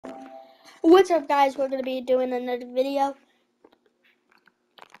What's up, guys? We're gonna be doing another video.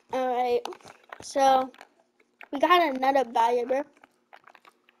 Alright, so we got another valuable.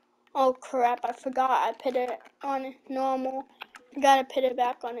 Oh crap, I forgot I put it on normal. I gotta put it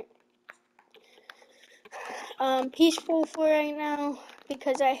back on it. Peaceful for right now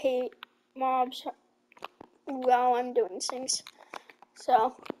because I hate mobs while I'm doing things.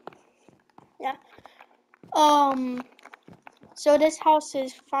 So yeah. So this house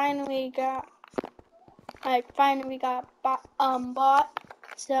is finally got bought.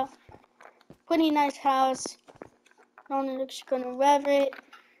 So pretty nice house. I'm just gonna rev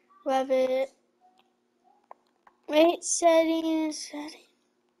it. Wait, settings.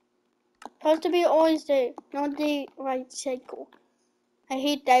 Supposed to be always day, no daylight cycle. I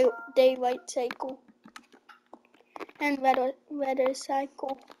hate daylight cycle and weather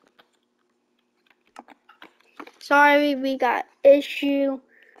cycle. Sorry, we got issue.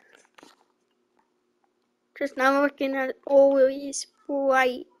 Just not looking at always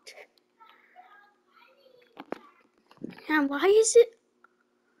bright. And why is it?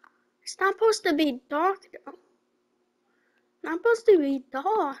 It's not supposed to be dark though. Not supposed to be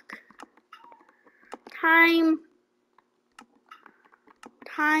dark. Time.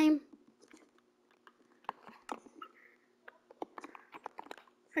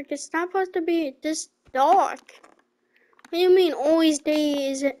 Like it's not supposed to be this dark. What do you mean always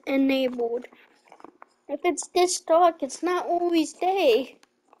day is enabled? If it's this dark, it's not always day.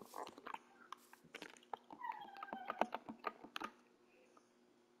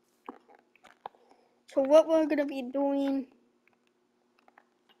 So what we're gonna be doing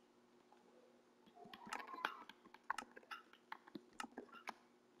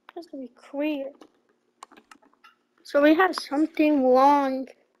has to be clear. So we have something wrong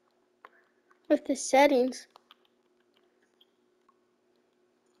with the settings.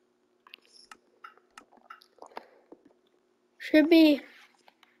 Should be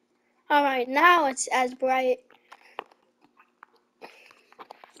alright. Now it's as bright.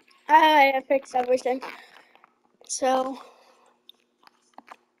 Alright, I fixed everything. So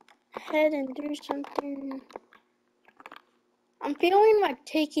head and do something. I'm feeling like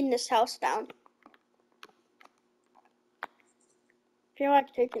taking this house down. I feel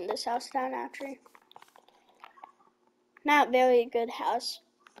like taking this house down actually. Not very good house.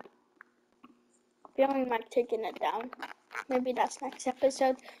 Feeling like taking it down. Maybe that's next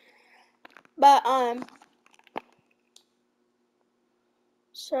episode. But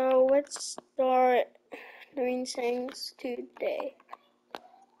so let's start doing things today.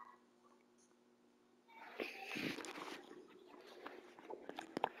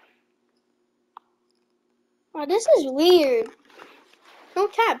 Oh, this is weird. No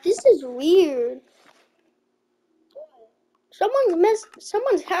cap, this is weird.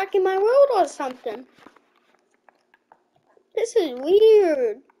 Someone's hacking my world or something. This is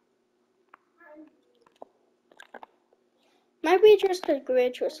weird. Might be just a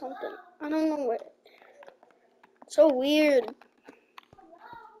glitch or something. I don't know what. So weird.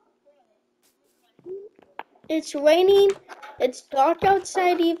 It's raining. It's dark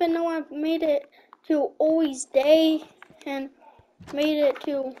outside even though I've made it to always day and made it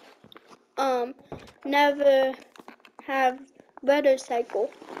to never have weather cycle.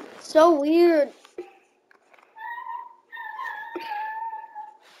 So weird.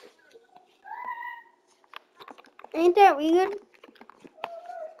 Ain't that weird?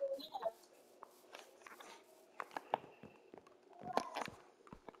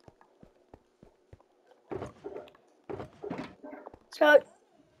 So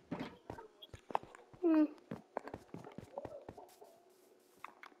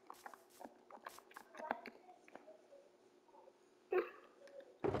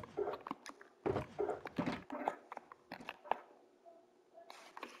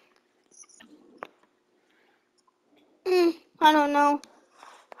I don't know.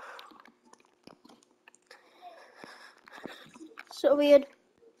 So weird.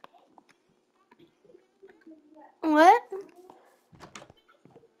 What?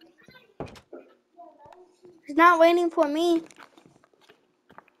 It's not waiting for me.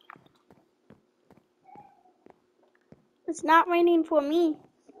 It's not waiting for me.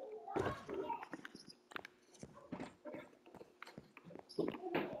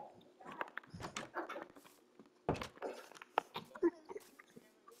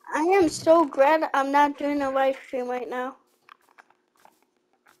 I am so glad I'm not doing a live stream right now.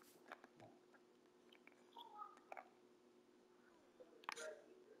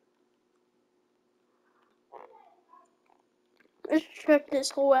 Let's check this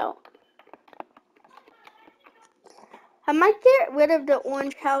hole out. I might get rid of the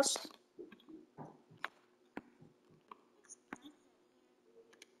orange house.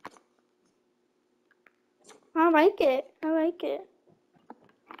 I like it. I like it.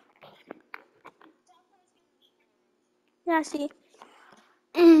 Yeah, see.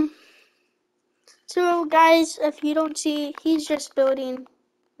 So, guys, if you don't see, he's just building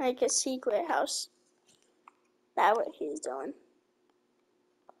like a secret house. That's what he's doing.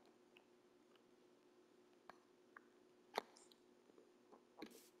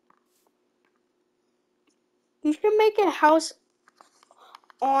 You should make a house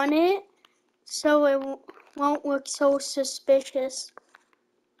on it so it won't look so suspicious.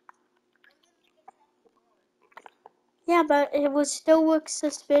 Yeah, but it would still look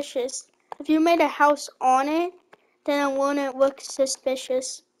suspicious. If you made a house on it, then it wouldn't look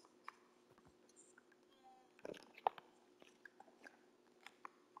suspicious.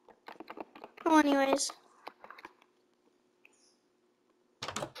 Well, anyways.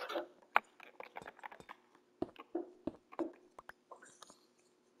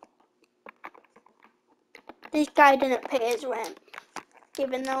 This guy didn't pay his rent.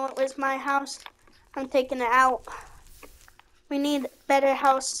 Even though it was my house, I'm taking it out. We need a better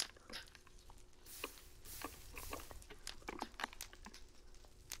house.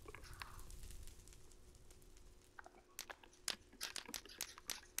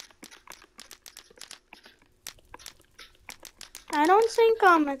 I don't think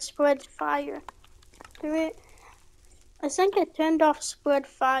it spread fire. I think it turned off spread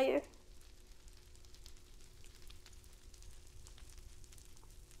fire.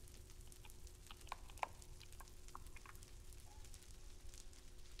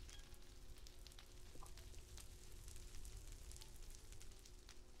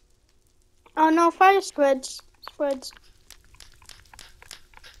 Oh no, fire spreads. Spreads.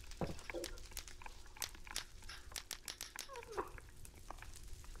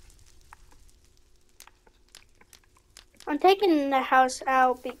 I'm taking the house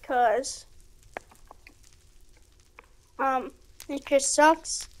out because it just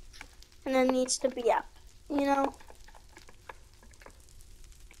sucks and it needs to be out. You know?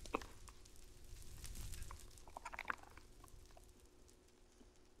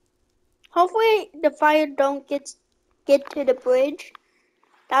 Hopefully the fire don't get to the bridge.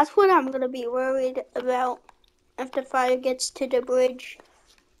 That's what I'm gonna be worried about if the fire gets to the bridge.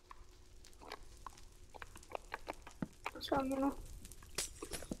 So I'm gonna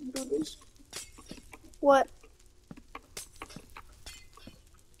do this. What?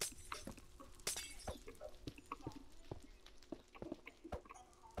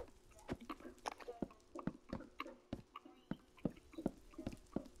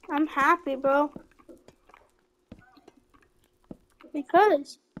 I'm happy, bro.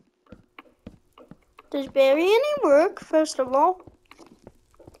 Because there's barely any work, first of all.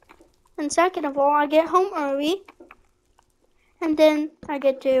 And second of all, I get home early. And then I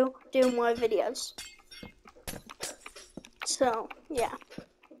get to do more videos. So, yeah.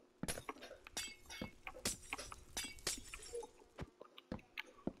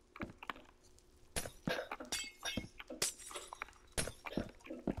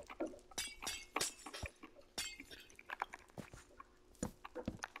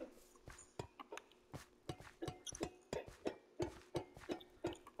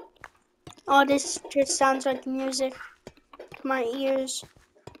 Oh, this just sounds like music to my ears.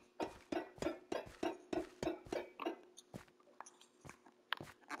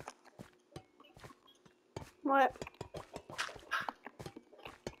 What?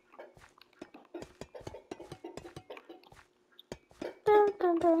 Dun,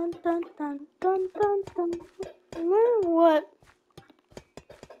 dun, dun, dun, dun, dun, dun, dun. What?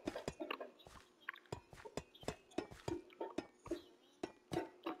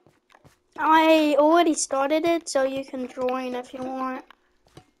 I already started it, so you can join if you want.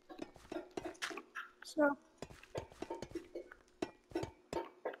 So.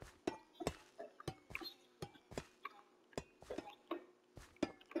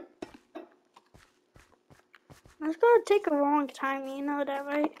 It's gonna take a long time, you know that,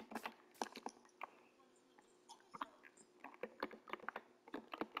 right?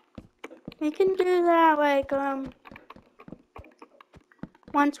 We can do that, like,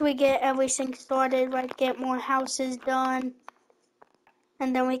 once we get everything started, like, get more houses done,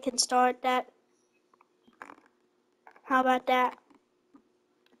 and then we can start that. How about that?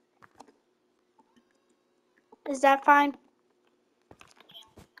 Is that fine?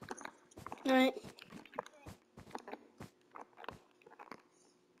 Alright.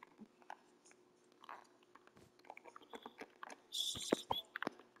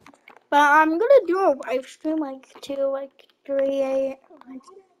 But I'm gonna do a live stream, like, to, like, 3 a.m.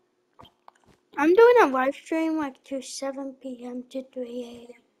 I'm doing a live stream, like, to 7 p.m. to 3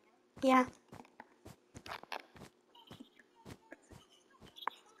 a.m. Yeah.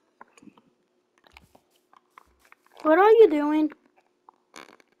 What are you doing?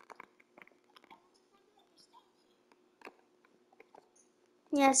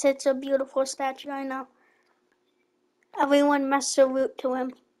 Yes, it's a beautiful statue, I know. Everyone must salute to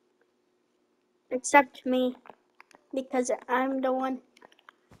him. Except me. Because I'm the one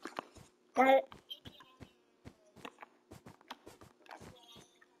that...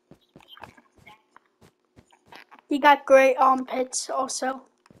 He got great armpits also.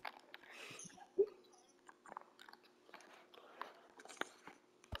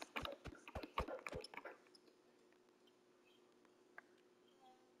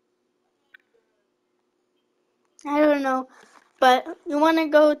 I don't know. But you want to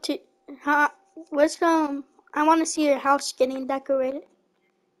go to... where's I want to see your house getting decorated.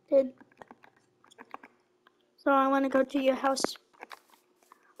 So I want to go to your house.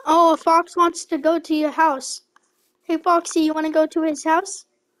 Oh, a fox wants to go to your house. Hey, Foxy, you want to go to his house?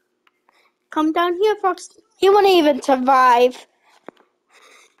 Come down here, Fox. He won't even survive.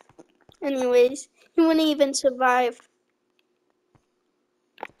 Anyways, he won't even survive.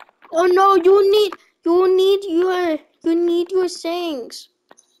 Oh no, you need your things.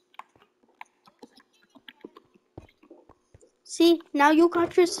 See, now you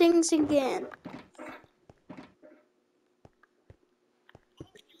got your things again.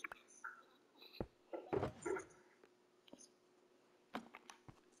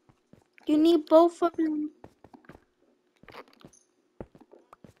 You need both of them.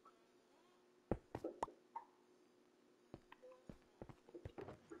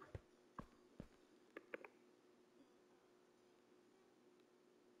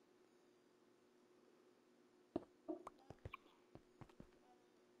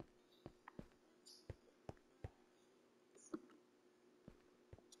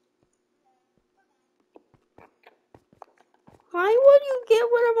 Why would you get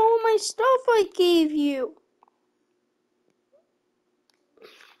rid of all my stuff I gave you?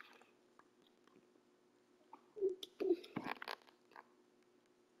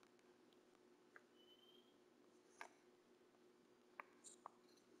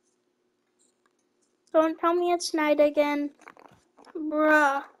 Don't tell me it's night again.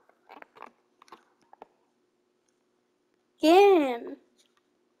 Bruh. Again.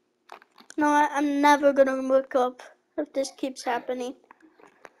 No, I'm never gonna look up if this keeps happening.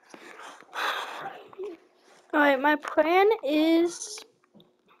 Alright, my plan is...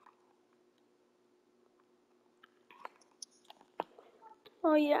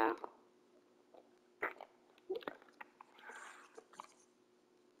 Oh yeah.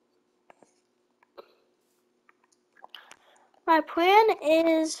 My plan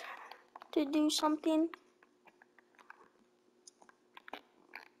is to do something.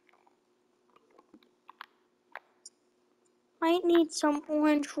 Might need some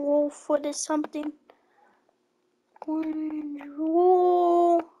orange wool for this something. Orange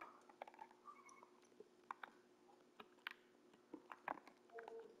wool.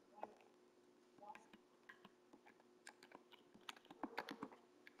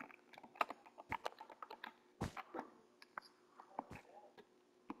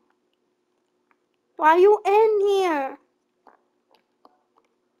 Why are you in here?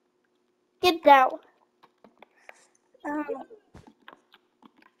 Get down. Um,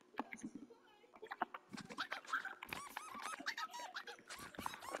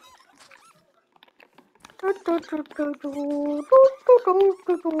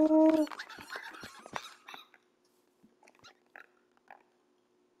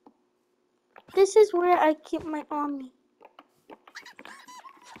 This is where I keep my army.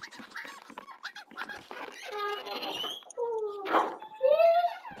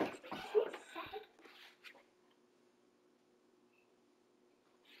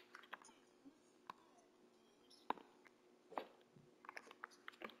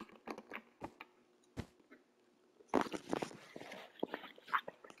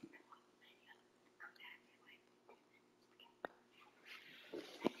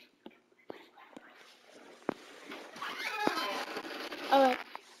 Alright.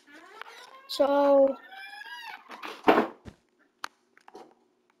 So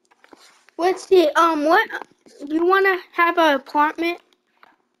let's see. What you wanna have an apartment?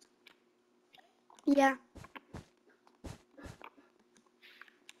 Yeah.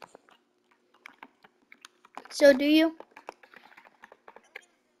 So do you?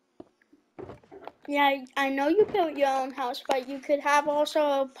 Yeah, I know you built your own house, but you could have also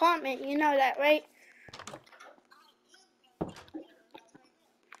an apartment. You know that, right?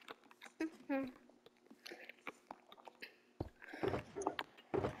 Hmm.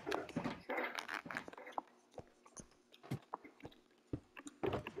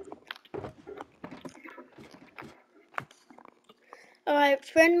 Alright,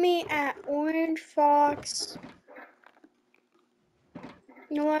 friend me at Orange Fox.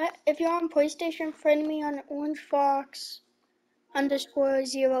 You know what? If you're on PlayStation, friend me on Orange Fox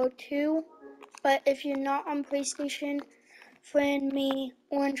 _02. But if you're not on PlayStation, friend me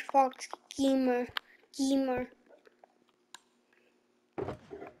Orange Fox Gamer.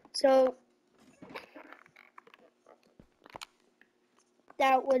 So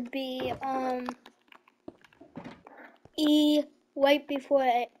that would be E right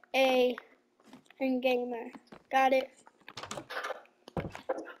before A and Gamer. Got it?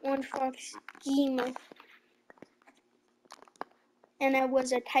 Orange Fox Gamer. And it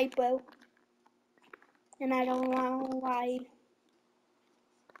was a typo. And I don't know why.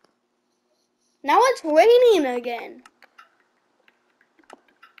 Now it's raining again.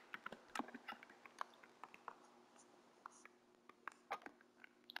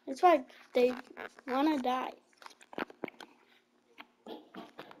 It's like they wanna die.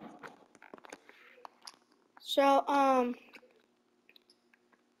 So, now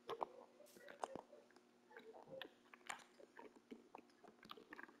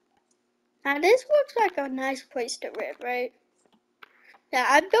this looks like a nice place to live, right? Yeah,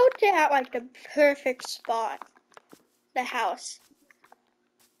 I built it at like the perfect spot. The house.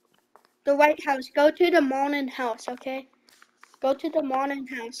 The White House. Go to the morning house, okay? Go to the morning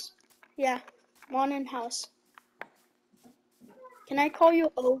house. Yeah, morning house. Can I call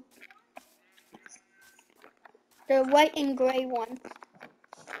you O? The white and gray one.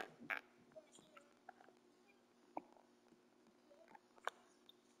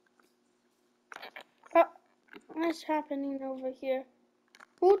 Oh, what's happening over here?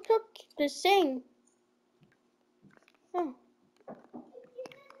 Who took the thing? Oh.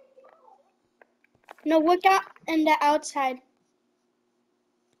 No, look out in the outside.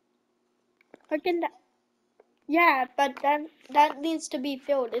 Look in the... Yeah, but that needs to be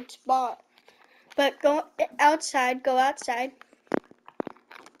filled. It's bought. But go outside. Go outside.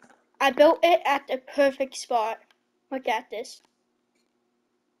 I built it at the perfect spot. Look at this.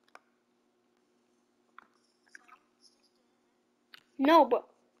 No, but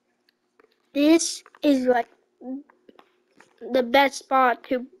this is like the best spot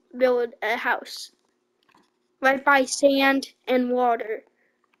to build a house. Right by sand and water.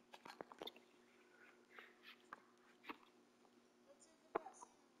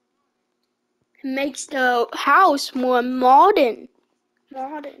 It makes the house more modern.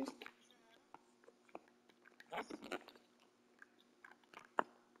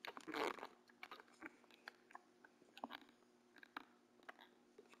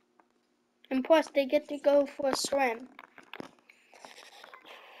 And plus, they get to go for a swim.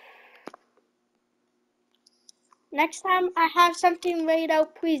 Next time I have something laid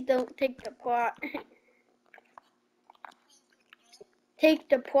out, please don't take the plot. Take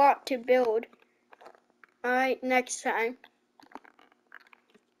the plot to build. Alright, next time.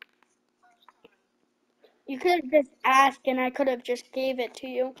 You could have just asked and I could have just gave it to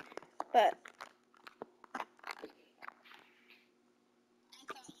you. But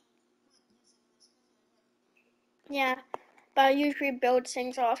yeah, but I usually build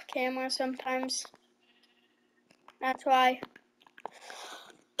things off camera sometimes. That's why.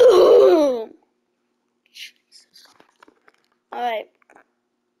 Alright.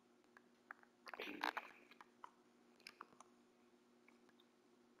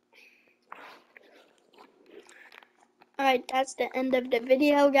 Alright, that's the end of the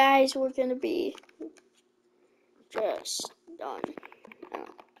video, guys. We're gonna be just done now.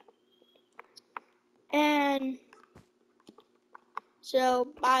 And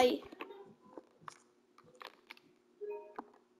so, bye.